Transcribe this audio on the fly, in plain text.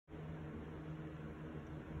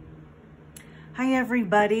Hi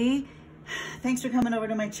everybody, thanks for coming over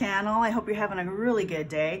to my channel. I hope you're having a really good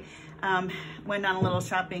day. Went on a little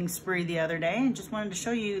shopping spree the other day and just wanted to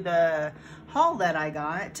show you the haul that I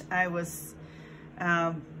got. I was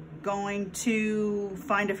going to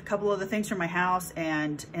find a couple of the things for my house,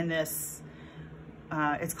 and in this,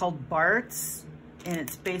 it's called Bart's, and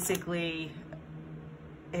it's basically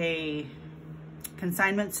a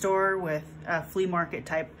consignment store with a flea market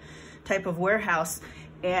type of warehouse.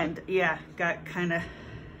 And yeah,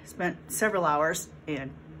 spent several hours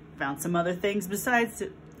and found some other things besides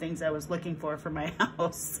the things I was looking for my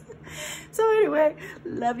house. So anyway,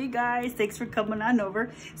 love you guys. Thanks for coming on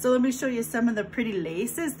over. So let me show you some of the pretty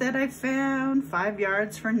laces that I found. 5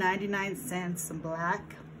 yards for 99 cents. Some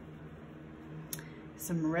black,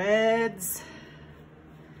 some reds,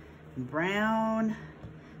 brown,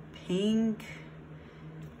 pink.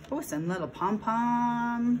 Oh, some little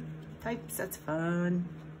pom-pom types, that's fun.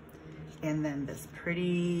 And then this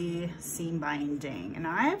pretty seam binding. And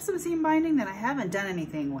I have some seam binding that I haven't done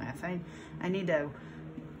anything with. I need to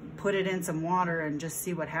put it in some water and just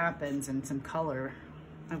see what happens, and some color.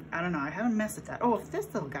 I don't know, I haven't messed with that. Oh,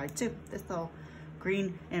 this little guy too. This little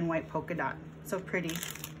green and white polka dot. So pretty.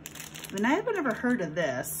 And I haven't ever heard of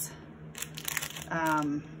this.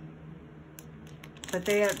 But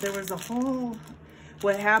there was a whole,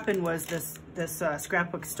 what happened was this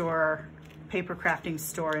scrapbook store, paper crafting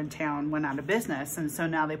store in town went out of business, and so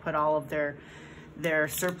now they put all of their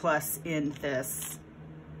surplus in this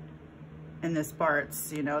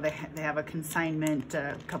Bart's. You know, they have a consignment,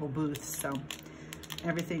 couple booths, so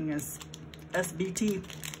everything is SBT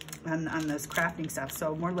on this crafting stuff.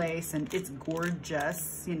 So more lace, and it's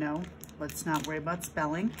gorgeous. You know, let's not worry about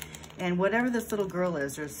spelling. And whatever this little girl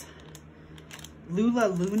is, there's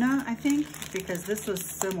Luna, I think, because this was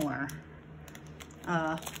similar.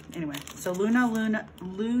 Anyway, so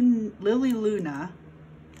Lily Luna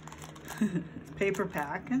paper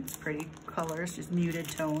pack. It's pretty colors, just muted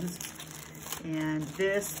tones. And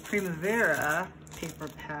this Primavera paper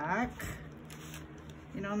pack,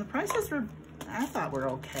 you know, and the prices I thought were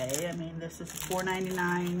okay. I mean, this is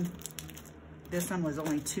 $4.99. This one was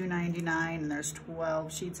only $2.99, and there's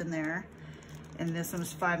 12 sheets in there. And this one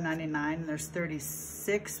was $5.99, and there's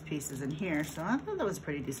 36 pieces in here. So I thought that was a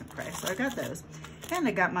pretty decent price. So I got those. And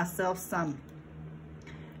I got myself some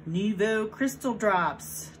Nuvo crystal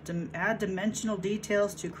drops to add dimensional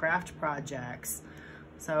details to craft projects.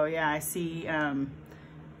 So yeah, I see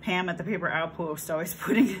Pam at the Paper Outpost always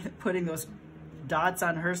putting those dots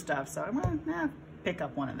on her stuff. So I'm gonna pick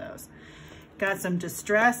up one of those. Got some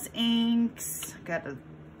Distress inks. Got a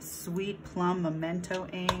Sweet Plum Memento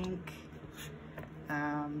ink.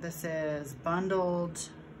 This is Bundled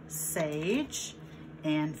Sage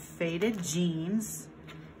and Faded Jeans,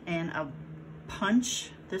 and a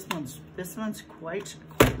punch. This one's quite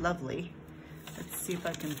lovely. Let's see if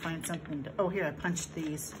I can find something to, oh, here, I punched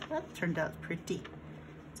these. That turned out pretty.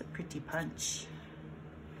 It's a pretty punch.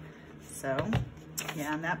 So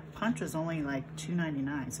yeah, and that punch was only like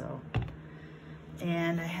 $2.99. So,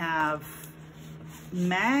 and I have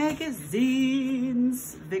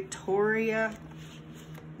magazines, Victoria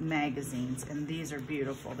magazines, and these are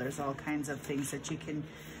beautiful. There's all kinds of things that you can,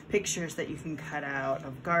 pictures that you can cut out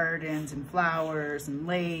of gardens and flowers and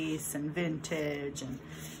lace and vintage and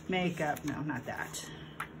makeup. No, not that.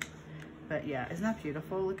 But yeah, isn't that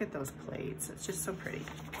beautiful? Look at those plates. It's just so pretty.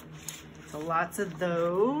 So lots of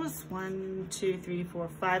those. 1, 2, 3, 4,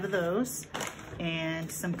 5 of those.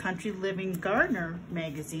 And some Country Living Gardener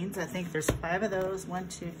magazines. I think there's 5 of those. 1,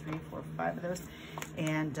 2, 3, 4, 5 of those.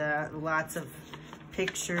 And lots of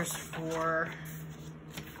pictures for,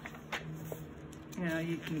 you know,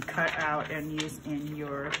 you can cut out and use in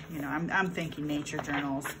your, you know, I'm thinking nature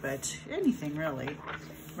journals, but anything really.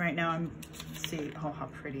 Right now see, oh, how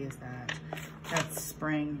pretty is that? That's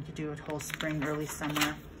spring. You do a whole spring, early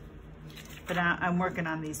summer. But I'm working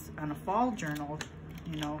on these, on a fall journal,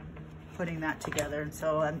 you know, putting that together. And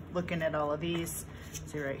so I'm looking at all of these.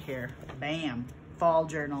 See right here, bam, fall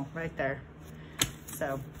journal right there.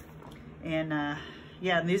 So, and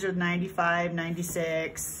yeah, and these are 95,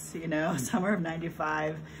 96, you know, summer of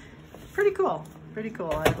 95. Pretty cool, pretty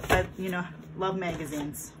cool. I you know, love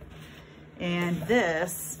magazines. And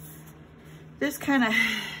this kind of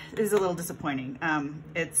is a little disappointing.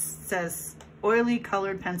 It says oily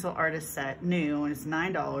colored pencil artist set, new, and it's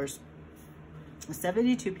 $9.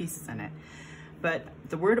 72 pieces in it. But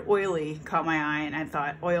the word oily caught my eye, and I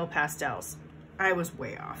thought oil pastels. I was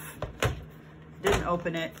way off. Didn't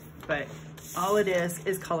open it, but all it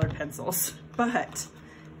is colored pencils. But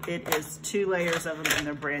it is 2 layers of them, and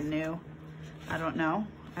they're brand new. I don't know.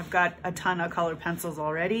 I've got a ton of colored pencils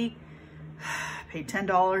already. Paid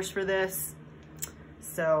 $10 for this.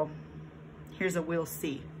 So here's a we'll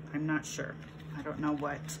see. I'm not sure. I don't know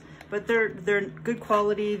what, but they're good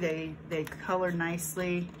quality. They color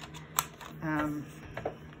nicely.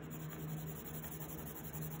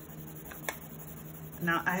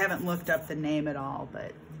 Now I haven't looked up the name at all,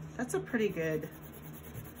 but that's a pretty good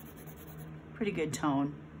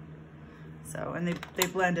tone. So, and they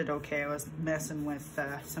blended okay. I was messing with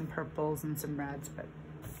some purples and some reds, but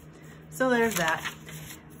so there's that.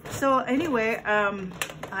 So anyway,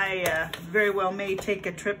 I very well may take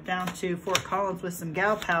a trip down to Fort Collins with some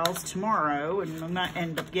gal pals tomorrow, and I might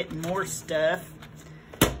end up getting more stuff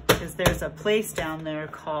because there's a place down there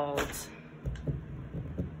called,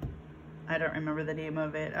 I don't remember the name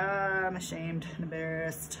of it. I'm ashamed and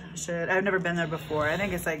embarrassed. I've never been there before. I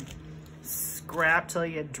think it's like scrap till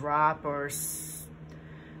you drop, or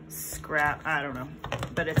scrap, I don't know.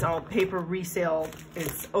 But it's all paper resale.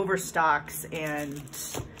 It's overstocks and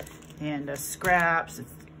scraps.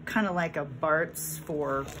 It's kind of like a Bart's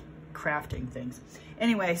for crafting things.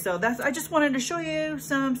 Anyway, so I just wanted to show you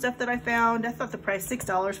some stuff that I found. I thought the price,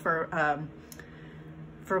 $6 for a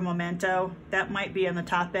memento, that might be on the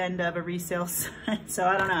top end of a resale site. So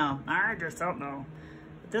I don't know. I just don't know.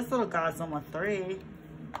 But this little guy's almost $3.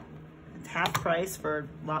 It's half price for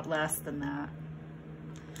a lot less than that.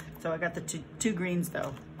 So I got the two greens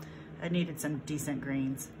though. I needed some decent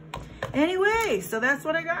greens. Anyway, so that's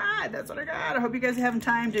what I got. That's what I got. I hope you guys are having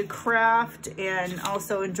time to craft and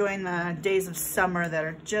also enjoying the days of summer that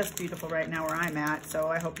are just beautiful right now where I'm at. So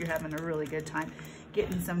I hope you're having a really good time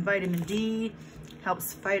getting some vitamin D.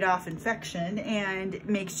 Helps fight off infection and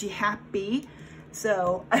makes you happy.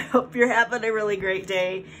 So I hope you're having a really great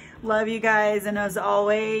day. Love you guys, and as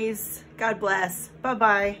always, God bless.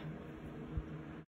 Bye-bye.